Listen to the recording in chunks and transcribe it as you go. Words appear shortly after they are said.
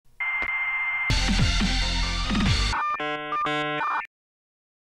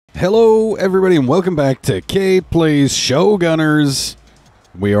Hello, everybody, and welcome back to K Plays Showgunners.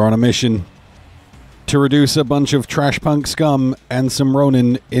 We are on a mission to reduce a bunch of trash punk scum and some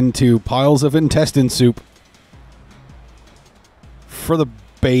Ronin into piles of intestine soup for the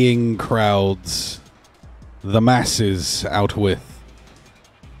baying crowds, the masses out with,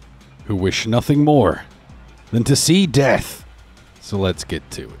 who wish nothing more than to see death. So let's get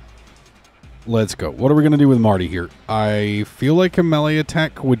to it. Let's go. What are we going to do with Marty here? I feel like a melee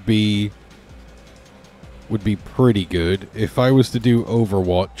attack would be pretty good. If I was to do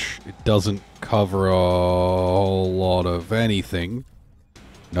Overwatch, it doesn't cover a whole lot of anything.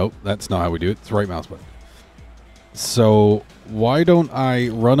 Nope, that's not how we do it. It's the right mouse button. So, why don't I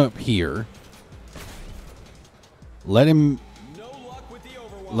run up here, let him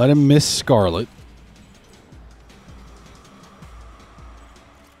miss Scarlett.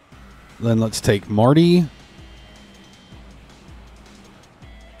 Then let's take Marty.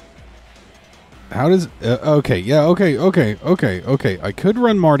 How does... okay, yeah, okay. I could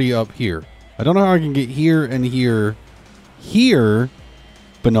run Marty up here. I don't know how I can get here and here. Here,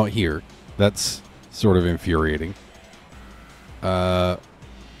 but not here. That's sort of infuriating.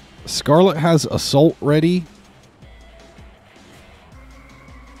 Scarlett has Assault ready.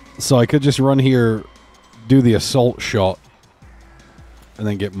 So I could just run here, do the Assault shot, and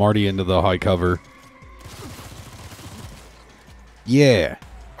then get Marty into the high cover. Yeah.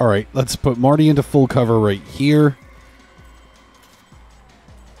 Alright, let's put Marty into full cover right here.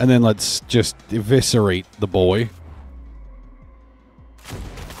 And then let's just eviscerate the boy.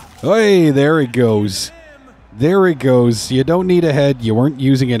 Hey, there it goes. There it goes. You don't need a head. You weren't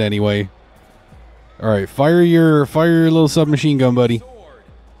using it anyway. Alright, fire your little submachine gun, buddy.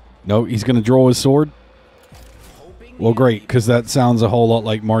 No, he's going to draw his sword. Well, great, because that sounds a whole lot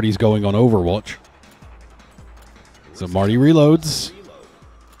like Marty's going on Overwatch. So Marty reloads.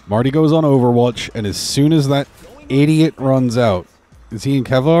 Marty goes on Overwatch, and as soon as that idiot runs out... Is he in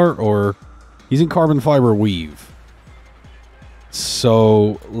Kevlar, or... He's in carbon fiber weave.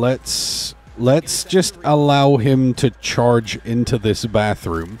 So, let's just allow him to charge into this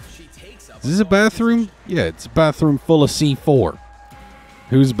bathroom. Is this a bathroom? Yeah, it's a bathroom full of C4.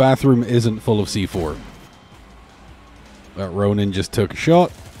 Whose bathroom isn't full of C4? That Ronin just took a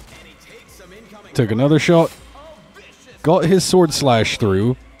shot. Took another shot. Got his sword slash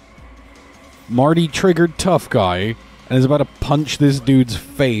through. Marty triggered tough guy and is about to punch this dude's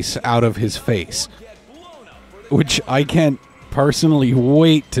face out of his face. Which I can't personally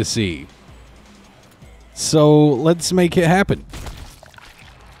wait to see. So let's make it happen.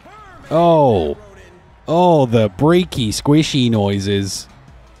 Oh. Oh, the breaky, squishy noises.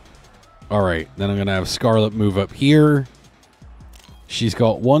 Alright, then I'm going to have Scarlett move up here. She's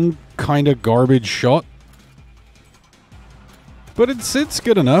got one kind of garbage shot. But it's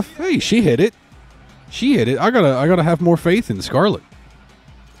good enough. Hey, she hit it. She hit it. I gotta have more faith in Scarlett.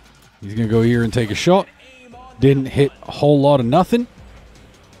 He's going to go here and take a shot. Didn't hit a whole lot of nothing.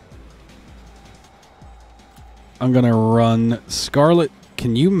 I'm going to run Scarlett.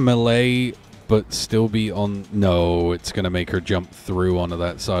 Can you melee but still be on... No, it's going to make her jump through onto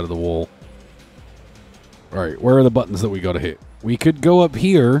that side of the wall. Alright, where are the buttons that we got to hit? We could go up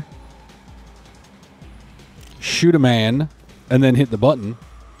here, shoot a man, and then hit the button.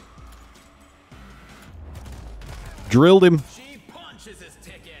 Drilled him.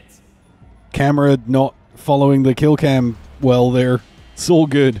 Camera not following the kill cam well there. It's all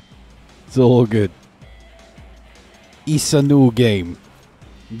good. It's all good. It's a new game.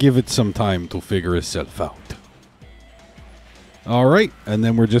 Give it some time to figure itself out. Alright, and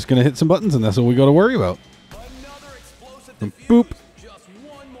then we're just going to hit some buttons, and that's all we got to worry about. And boop.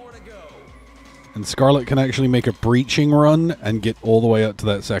 And Scarlett can actually make a breaching run and get all the way up to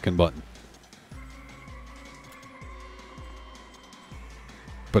that second button.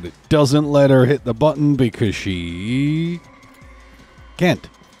 But it doesn't let her hit the button because she can't.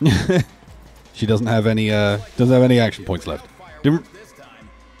 She doesn't have any action points left.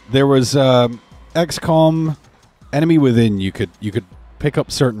 There was XCOM Enemy Within. You could pick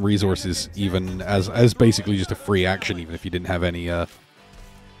up certain resources even as basically just a free action, even if you didn't have any... Sorry,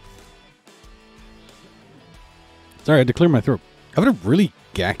 I had to clear my throat. I've had a really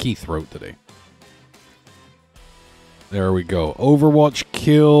gacky throat today. There we go. Overwatch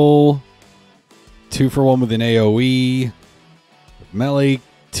kill. 2 for 1 with an AoE. Melee,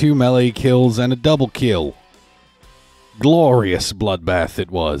 2 melee kills, and a double kill. Glorious bloodbath it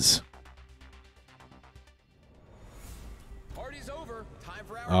was.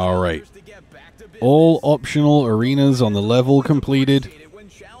 Alright. All optional arenas on the level completed.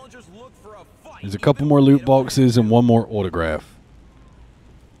 There's a couple more loot boxes and one more autograph.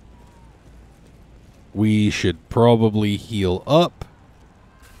 We should probably heal up.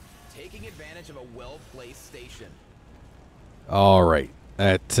 Taking advantage of a well-placed station. All right,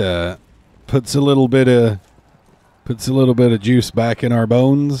 that puts a little bit of juice back in our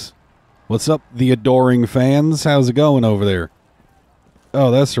bones. What's up, the adoring fans? How's it going over there?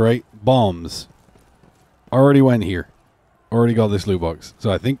 Oh, that's right, bombs. Already went here. Already got this loot box. So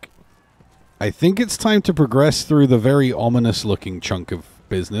I think it's time to progress through the very ominous-looking chunk of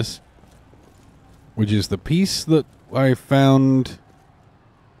business, which is the piece that I found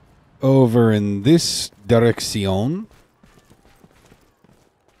over in this direction.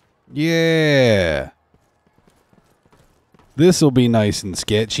 Yeah. This'll be nice and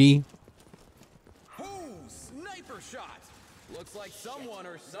sketchy. Ooh, sniper shot. Looks like someone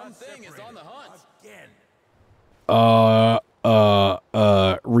or something is on the hunt.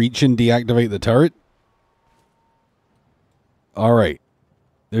 Reach and deactivate the turret. All right.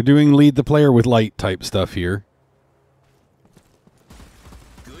 They're doing lead the player with light type stuff here.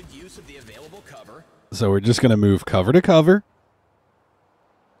 Good use of the available cover. So we're just going to move cover to cover.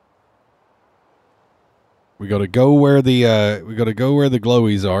 We got to go where the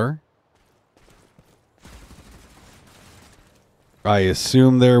glowies are. I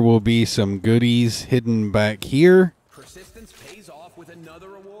assume there will be some goodies hidden back here. Persistence pays off with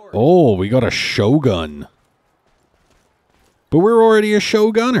another award. Oh, we got a showgun. But we're already a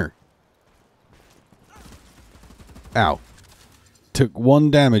showgunner. Ow. Took 1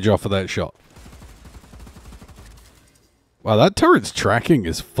 damage off of that shot. Wow, that turret's tracking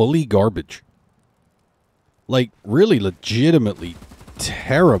is fully garbage. Like, really legitimately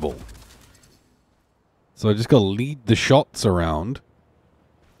terrible. So I just gotta lead the shots around.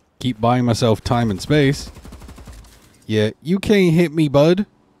 Keep buying myself time and space. Yeah, you can't hit me, bud.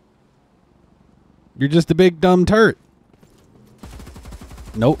 You're just a big dumb turret.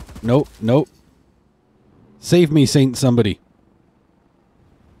 Nope, nope, nope. Save me, Saint somebody.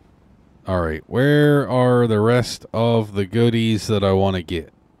 Alright, where are the rest of the goodies that I want to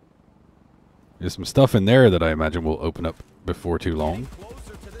get? There's some stuff in there that I imagine will open up before too long.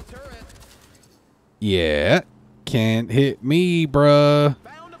 Closer to the turret. Yeah, can't hit me, bruh.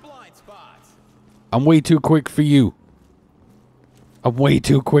 Found a blind spot. I'm way too quick for you. I'm way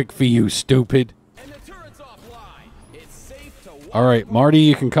too quick for you, stupid. And the turret's offline. It's safe to walk. All right, Marty,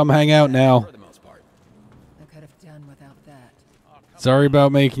 you can come hang out now. For the most part. I could have done without that. Sorry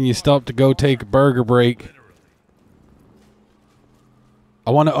about making you stop to go take a burger break.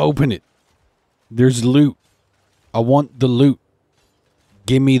 I want to open it. There's loot. I want the loot.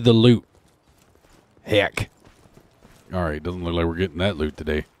 Give me the loot. Heck. All right, doesn't look like we're getting that loot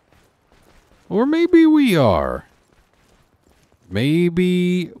today. Or maybe we are.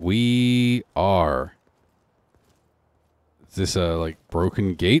 Maybe we are. Is this a, like,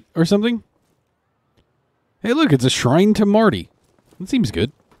 broken gate or something? Hey, look, it's a shrine to Marty. That seems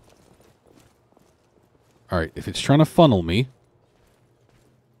good. All right, if it's trying to funnel me,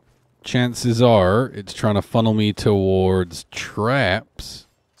 chances are it's trying to funnel me towards traps.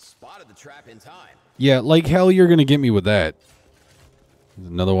 Spotted the trap in time. Yeah, like hell you're going to get me with that. There's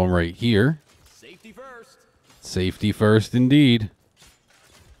another one right here. Safety first. Safety first indeed.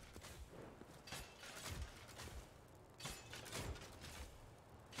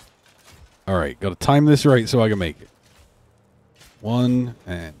 All right, got to time this right so I can make it. 1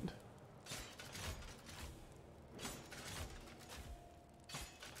 and...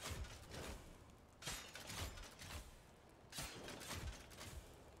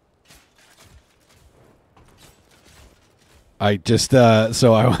 I just,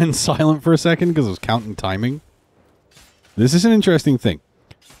 so I went silent for a second because I was counting timing. This is an interesting thing.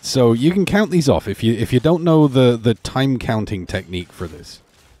 So you can count these off. If you don't know the time counting technique for this,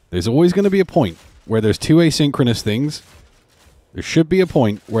 there's always going to be a point where there's 2 asynchronous things. There should be a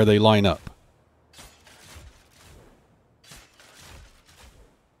point where they line up.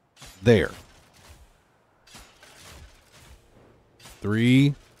 There.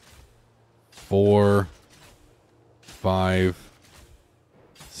 3, 4, 5,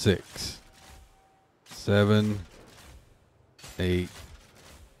 6, 7, 8,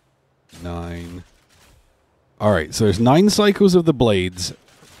 9. All right, so there's 9 cycles of the blades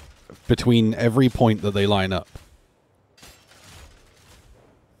between every point that they line up.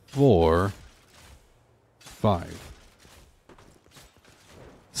 4, 5.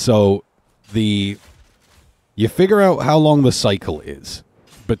 So you figure out how long the cycle is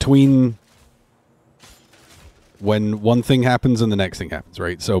between when one thing happens and the next thing happens,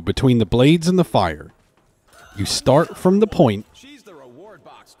 right? So between the blades and the fire, you start from the point. She's the reward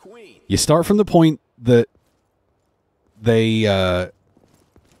box You start from the point that they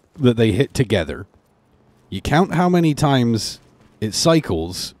hit together. You count how many times it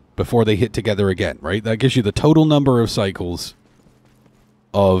cycles before they hit together again, right? That gives you the total number of cycles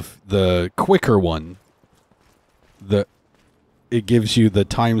of the quicker one. It gives you the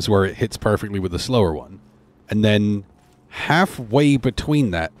times where it hits perfectly with the slower one. And then halfway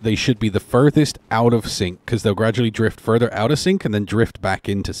between that, they should be the furthest out of sync, because they'll gradually drift further out of sync and then drift back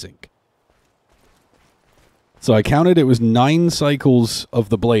into sync. So I counted it was 9 cycles of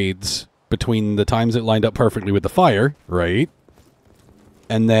the blades between the times it lined up perfectly with the fire, right?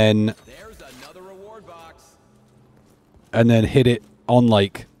 And then... There's another reward box. And then hit it on,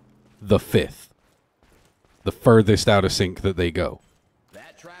 like, the 5th. The furthest out of sync that they go.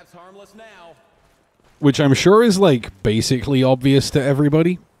 That trap's harmless now. Which I'm sure is, like, basically obvious to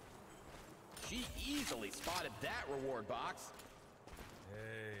everybody. She easily spotted that reward box.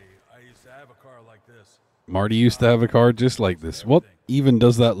 Hey, I used to have a car like this. Marty used to have a car just like this. What even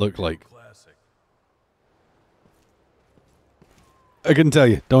does that look like? Classic. I couldn't tell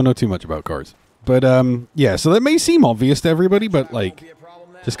you. Don't know too much about cars. But, yeah, so that may seem obvious to everybody, but, like,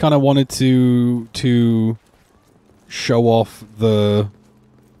 just kind of wanted to show off the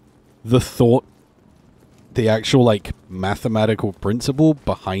thought, the actual, like, mathematical principle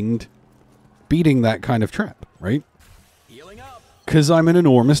behind beating that kind of trap, right? Healing up. Because I'm an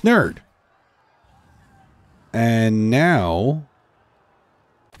enormous nerd. And now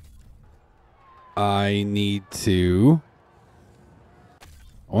I need to...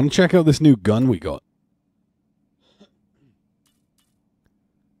 I want to check out this new gun we got.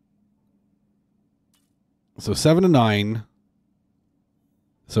 So 7 to 9.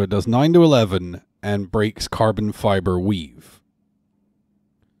 So it does 9 to 11 and breaks carbon fiber weave.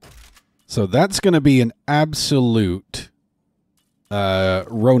 So that's going to be an absolute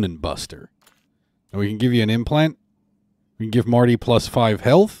Ronin buster. And we can give you an implant. We can give Marty plus 5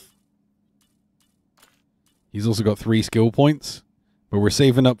 health. He's also got 3 skill points. But we're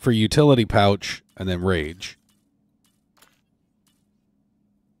saving up for utility pouch and then rage.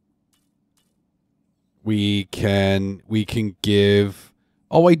 We can give...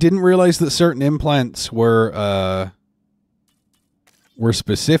 Oh, I didn't realize that certain implants were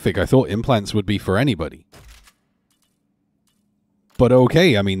specific. I thought implants would be for anybody. But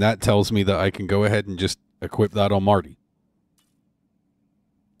okay, I mean, that tells me that I can go ahead and just equip that on Marty.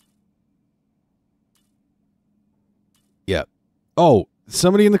 Yeah. Oh,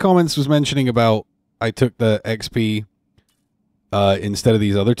 somebody in the comments was mentioning about I took the XP instead of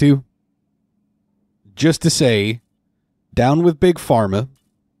these other two. Just to say, down with Big Pharma.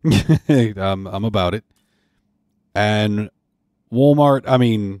 I'm about it. And Walmart,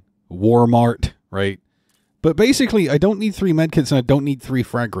 right? But basically, I don't need 3 medkits and I don't need 3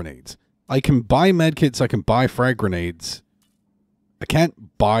 frag grenades. I can buy medkits, I can buy frag grenades. I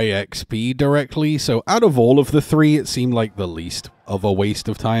can't buy XP directly, so out of all of the 3, it seemed like the least of a waste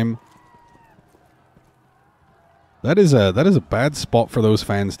of time. That is a bad spot for those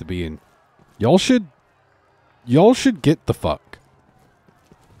fans to be in. Y'all should get the fuck.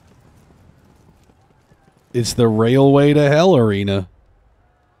 It's the Railway to Hell arena.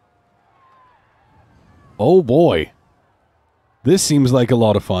 Oh boy. This seems like a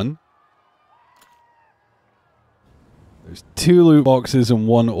lot of fun. There's 2 loot boxes and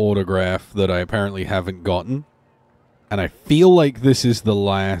 1 autograph that I apparently haven't gotten. And I feel like this is the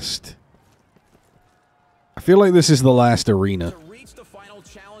last... arena.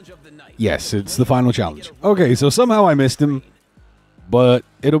 Yes, it's the final challenge. Okay, so somehow I missed him. But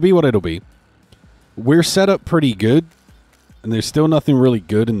it'll be what it'll be. We're set up pretty good. And there's still nothing really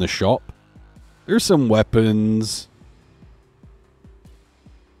good in the shop. There's some weapons.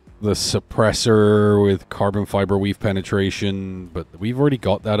 The suppressor with carbon fiber weave penetration. But we've already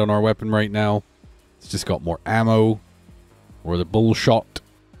got that on our weapon right now. It's just got more ammo. Or the bullshot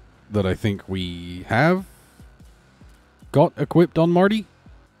that I think we have got equipped on Marty.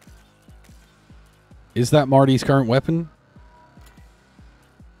 Is that Marty's current weapon?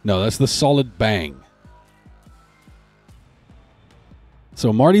 No, that's the solid bang.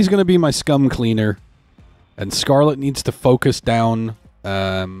 So Marty's going to be my scum cleaner. And Scarlett needs to focus down...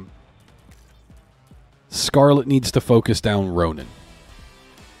 Scarlett needs to focus down Ronin.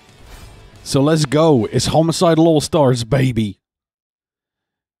 So let's go. It's Homicidal All-Stars, baby.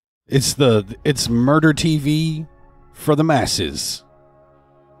 It's murder TV for the masses.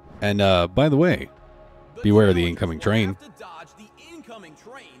 And, by the way, beware of the incoming train.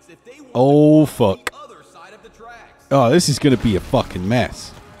 Oh, fuck. Oh, this is going to be a fucking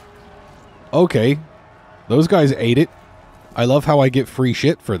mess. Okay. Those guys ate it. I love how I get free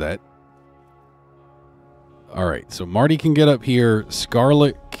shit for that. Alright, so Marty can get up here.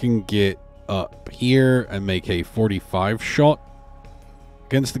 Scarlett can get up here and make a 45 shot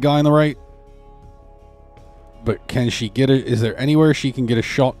against the guy on the right. But can she get it? Is there anywhere she can get a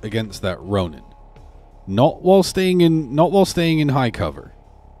shot against that Ronin? Not while staying in high cover.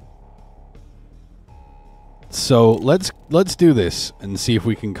 So let's do this and see if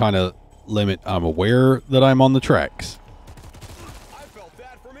we can kind of limit. I'm aware that I'm on the tracks. I felt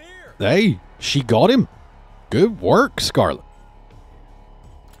that from here. Hey, she got him. Good work, Scarlett.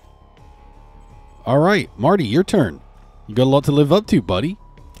 All right, Marty, your turn. You got a lot to live up to, buddy.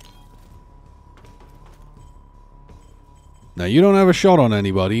 Now, you don't have a shot on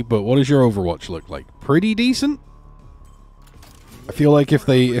anybody, but what does your Overwatch look like? Pretty decent? I feel like if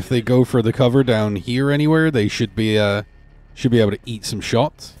they go for the cover down here anywhere, they should be able to eat some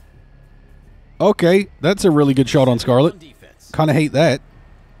shots. Okay, that's a really good shot on Scarlett. Kind of hate that.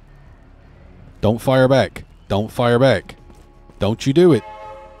 Don't fire back. Don't fire back. Don't you do it.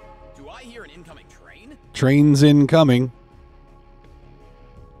 Do I hear an incoming train? Train's incoming.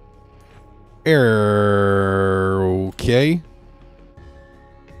 Okay.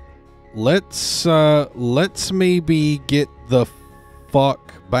 Let's maybe get the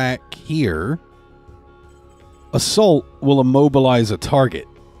fuck back here. Assault will immobilize a target.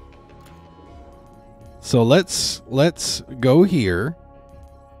 So let's go here.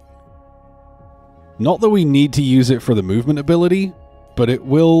 Not that we need to use it for the movement ability, but it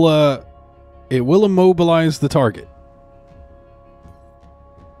will immobilize the target.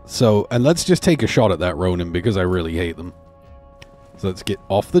 So, and let's just take a shot at that Ronin because I really hate them. So let's get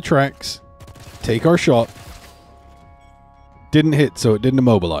off the tracks, take our shot. Didn't hit, so it didn't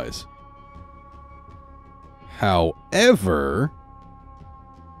immobilize. However,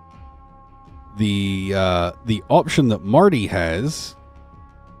 the option that Marty has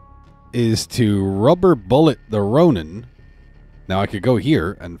is to rubber bullet the Ronin. Now I could go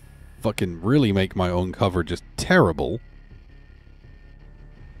here and fucking really make my own cover just terrible.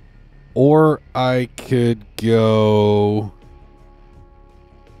 Or I could go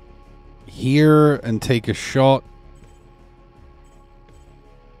here and take a shot.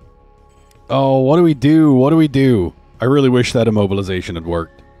 Oh, what do we do? What do we do? I really wish that immobilization had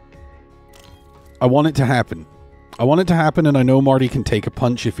worked. I want it to happen. I want it to happen, and I know Marty can take a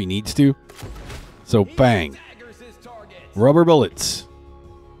punch if he needs to. So, bang. Rubber bullets.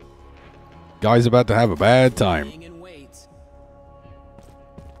 Guy's about to have a bad time.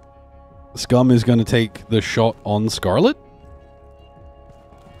 Scum is going to take the shot on Scarlett?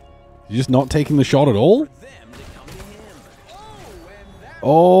 He's just not taking the shot at all?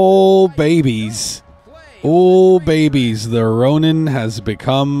 Oh, babies. Oh, babies. The Ronin has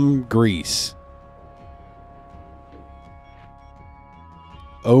become grease.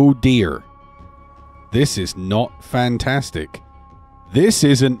 Oh, dear. This is not fantastic. This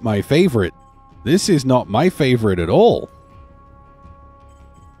isn't my favorite. This is not my favorite at all.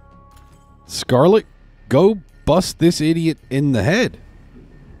 Scarlett, go bust this idiot in the head.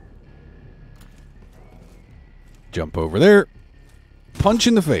 Jump over there. Punch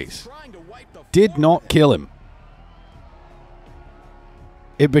in the face. Did not kill him.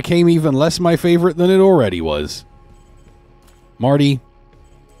 It became even less my favorite than it already was. Marty,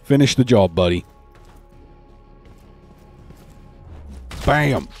 finish the job, buddy.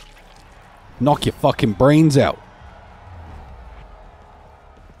 Bam. Knock your fucking brains out.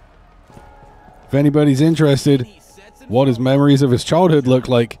 If anybody's interested, what his memories of his childhood look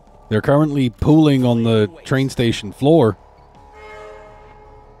like, they're currently pooling on the train station floor.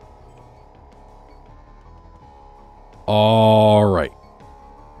 Alright.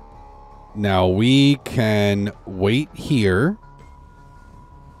 Now we can wait here,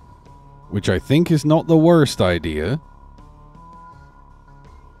 which I think is not the worst idea.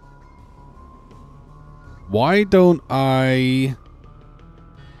 Why don't I...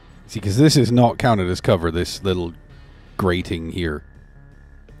 See, because this is not counted as cover, this little grating here.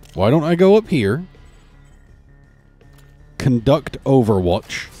 Why don't I go up here? Conduct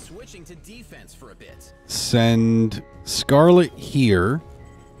Overwatch. Switching to defense for a bit. Send Scarlett here.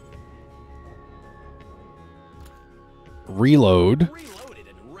 Reload. Reloaded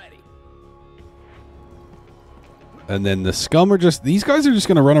and ready. And then the Scum are just... These guys are just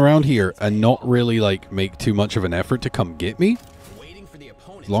going to run around here and not really, like, make too much of an effort to come get me. Waiting for the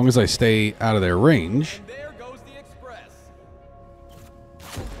opponent. As long as I stay out of their range. And there goes the express.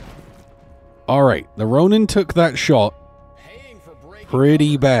 Alright, the Ronin took that shot Paying for breaking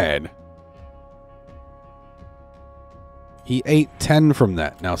pretty bad. He ate 10 from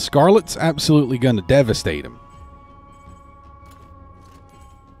that. Now, Scarlett's absolutely going to devastate him.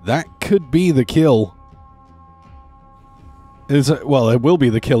 That could be the kill. Well, it will be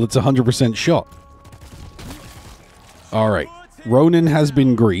the kill. It's 100% shot. Alright. Ronan has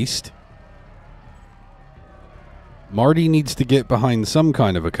been greased. Marty needs to get behind some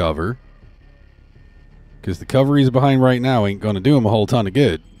kind of a cover. Because the cover he's behind right now ain't going to do him a whole ton of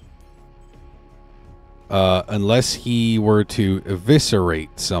good. Unless he were to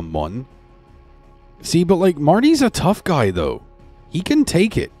eviscerate someone. See, but like, Marty's a tough guy, though. He can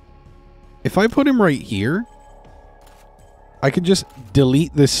take it. If I put him right here, I could just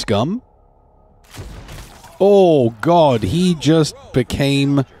delete this scum. Oh, God. He just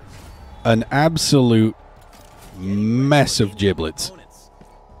became an absolute mess of giblets.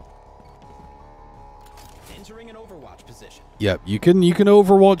 Entering an overwatch position. Yep, you can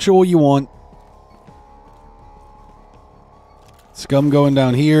overwatch all you want. Scum going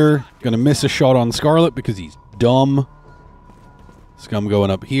down here. Gonna miss a shot on Scarlett because he's dumb. Scum going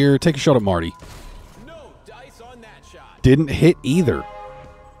up here. Take a shot at Marty. No dice on that shot. Didn't hit either.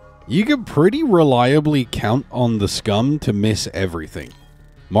 You can pretty reliably count on the Scum to miss everything.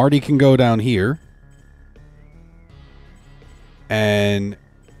 Marty can go down here. And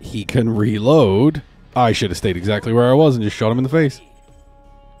he can reload. I should have stayed exactly where I was and just shot him in the face.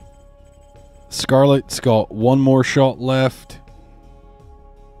 Scarlett's got one more shot left.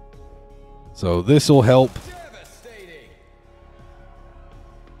 So this will help.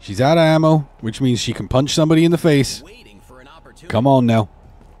 She's out of ammo, which means she can punch somebody in the face. Come on now.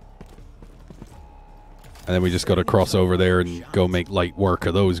 And then we just got to cross over there and go make light work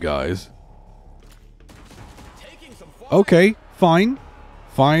of those guys. Okay, fine.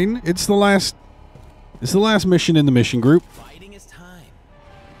 Fine. It's the last mission in the mission group.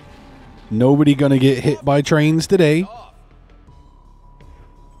 Nobody gonna get hit by trains today.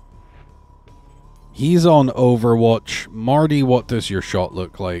 He's on Overwatch. Marty, what does your shot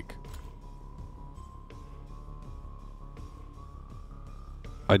look like?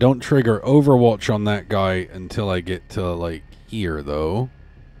 I don't trigger Overwatch on that guy until I get to, like, here, though.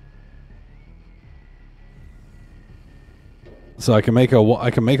 So I can make a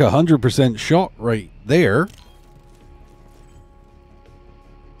 100% shot right there.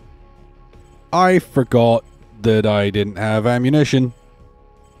 I forgot that I didn't have ammunition.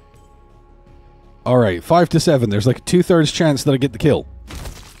 Alright, 5 to 7. There's like a 2/3 chance that I get the kill.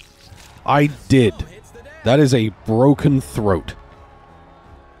 I did. That is a broken throat.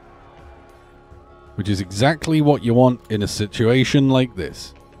 Which is exactly what you want in a situation like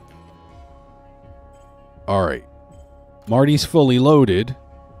this. Alright. Marty's fully loaded.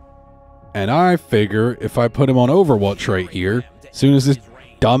 And I figure if I put him on Overwatch right here, as soon as this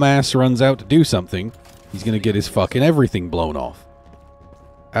dumbass runs out to do something, he's going to get his fucking everything blown off.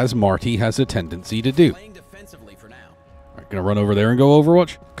 As Marty has a tendency to do. Alright, gonna run over there and go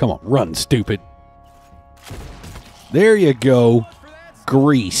Overwatch? Come on, run, stupid. There you go.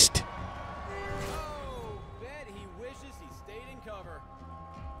 Greased.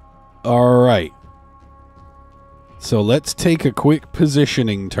 Alright. So let's take a quick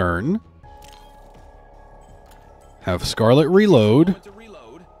positioning turn. Have Scarlett reload.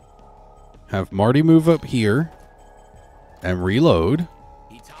 Have Marty move up here. And reload.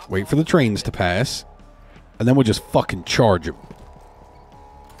 Wait for the trains to pass. And then we'll just fucking charge them.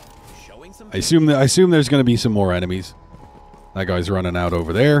 I assume there's going to be some more enemies. That guy's running out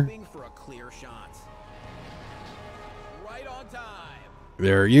over there.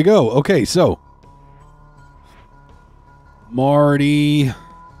 There you go. Okay, so Marty.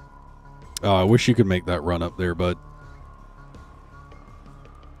 Oh, I wish you could make that run up there, bud.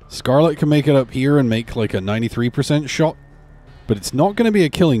 Scarlett can make it up here and make like a 93% shot. But it's not going to be a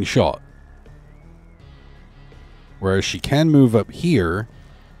killing shot. Whereas she can move up here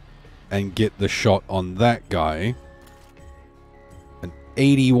and get the shot on that guy. An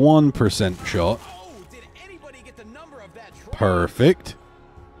 81% shot. Perfect.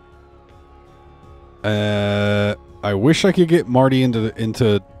 I wish I could get Marty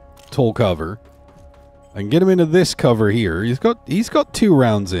into toll cover. I can get him into this cover here. He's got 2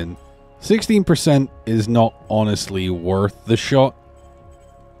 rounds in. 16% is not honestly worth the shot.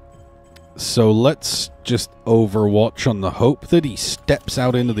 So let's just Overwatch on the hope that he steps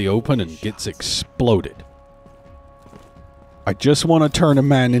out into the open and gets exploded. I just want to turn a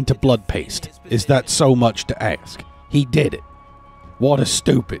man into blood paste. Is that so much to ask? He did it. What a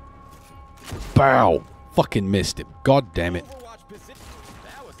stupid. Bow. Fucking missed him. God damn it.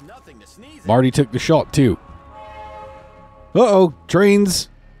 Marty took the shot too. Uh-oh. Trains.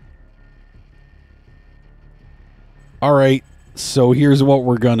 Alright. So here's what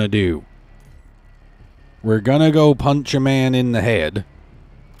we're gonna do. We're gonna go punch a man in the head.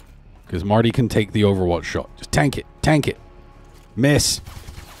 Because Marty can take the Overwatch shot. Just tank it. Tank it. Miss.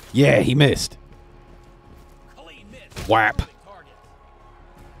 Yeah, he missed. Whap.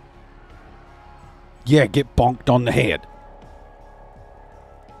 Yeah, get bonked on the head.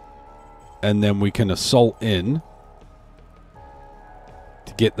 And then we can assault in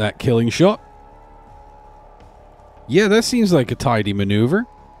to get that killing shot. Yeah, that seems like a tidy maneuver.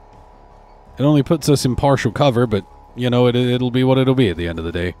 It only puts us in partial cover, but, you know, it'll be what it'll be at the end of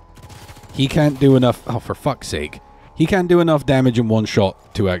the day. He can't do enough... Oh, for fuck's sake. He can't do enough damage in one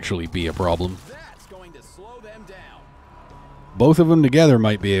shot to actually be a problem. That's going to slow them down. Both of them together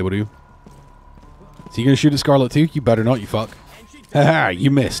might be able to. Is he going to shoot at Scarlett too? You better not, you fuck. Haha,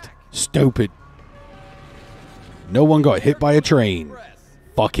 you missed. Stupid. No one got hit by a train.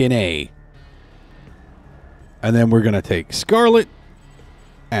 Fucking A. And then we're going to take Scarlett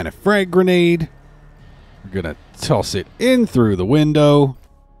and a frag grenade. We're going to toss it in through the window.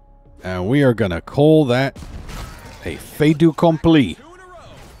 And we are going to call that a fait accompli.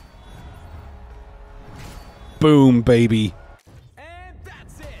 Boom, baby. And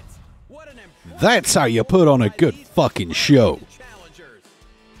that's it. What an That's how you put on a good fucking show.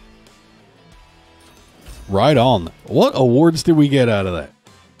 Right on. What awards did we get out of that?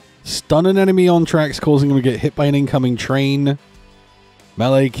 Stun an enemy on tracks, causing them to get hit by an incoming train.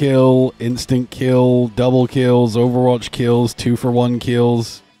 Melee kill, instant kill, double kills, Overwatch kills, 2-for-1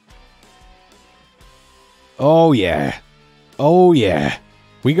 kills. Oh yeah. Oh yeah.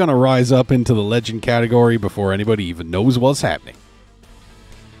 We're gonna rise up into the legend category before anybody even knows what's happening.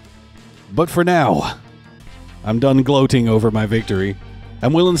 But for now, I'm done gloating over my victory,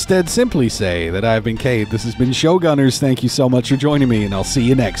 and will instead simply say that I've been Cade. This has been Showgunners. Thank you so much for joining me, and I'll see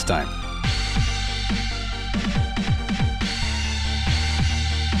you next time.